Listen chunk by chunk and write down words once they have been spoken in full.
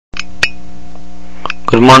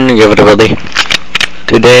Good morning, everybody.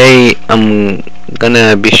 Today I'm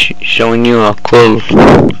gonna be showing you a cool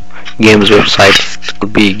games website. It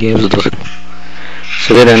could be games. It's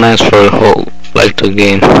very nice for who like to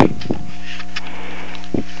game,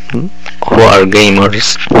 who are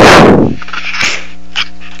gamers.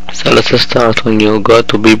 So let's start. When you go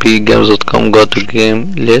to bbgames.com, go to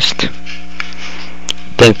game list,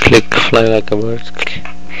 then click fly like a bird. Click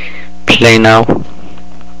play now.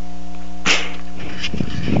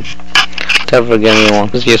 Whatever game you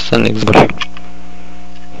want. This is just an example.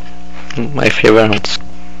 My favorite ones.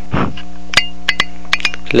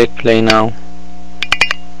 Click play now.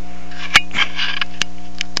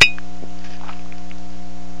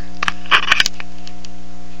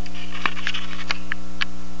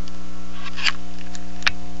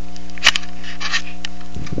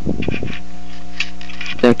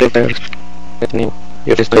 Then click there. New.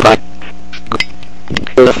 You just go back.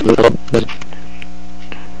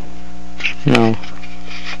 No.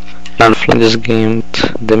 I'm playing this game.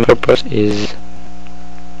 The purpose is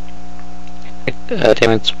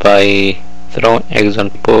attempts by throwing eggs on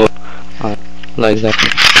people like that.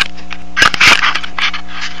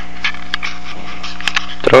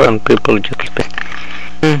 Throw on people just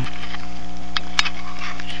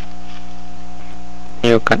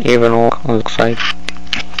You can even walk on the side.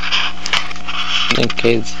 In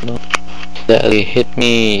case they hit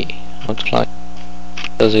me, not like.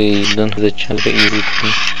 Because we don't have the chance to easy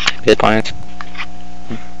to get points.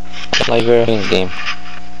 It's like we're in the game.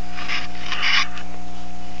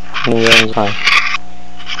 We're on the side.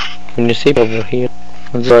 When you see over here,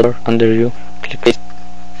 on the border under you, click it.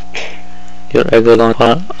 Your egg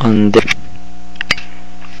on there.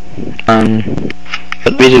 And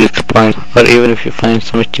you'll easily get points. Or even if you find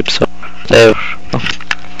some chips or whatever,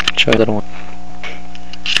 try that one.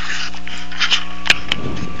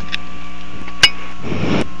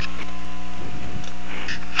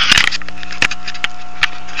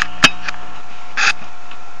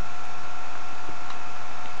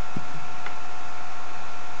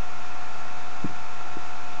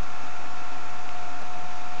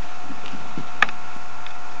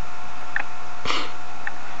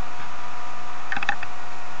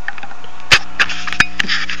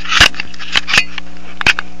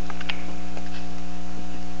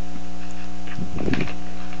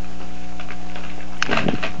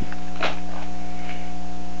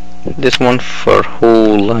 This one for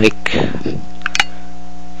who like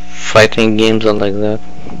fighting games and like that.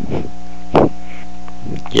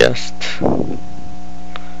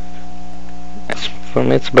 For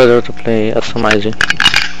me it's better to play maximizing.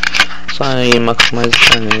 So I maximize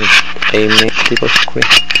and I make people quick.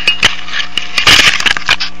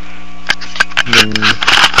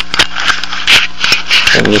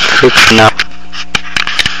 And you click now.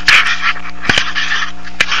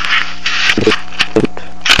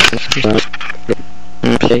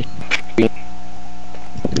 Play.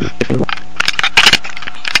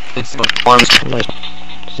 It's one like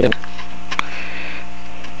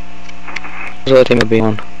so team will be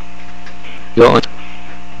on. Go on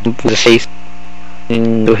the face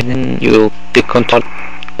and then you click control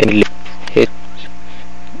and hit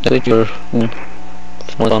with your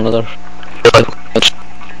from another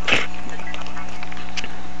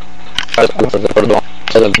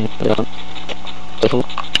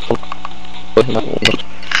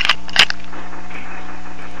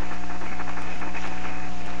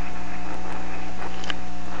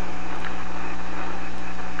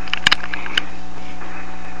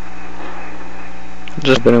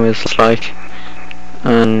just gonna miss like,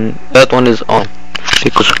 and that one is on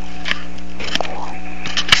because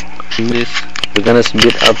we're gonna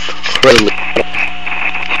speed up crazy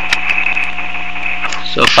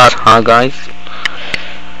so fast, huh guys?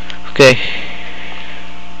 Okay,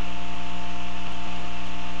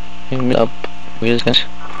 up with guys.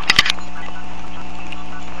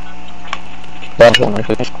 That's one right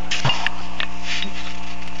here.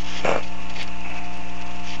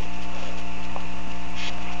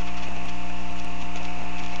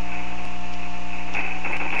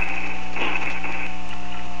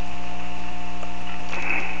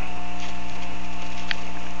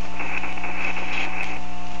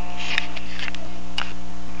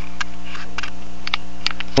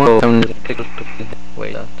 I'm take a look to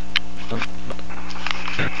wait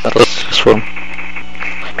that was swim.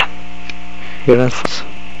 You're not fast.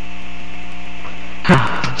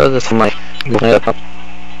 So that's my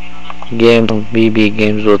game on BB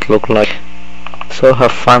games would look like. So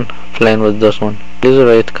have fun playing with this one. Please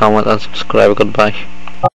rate, comment and subscribe. Goodbye.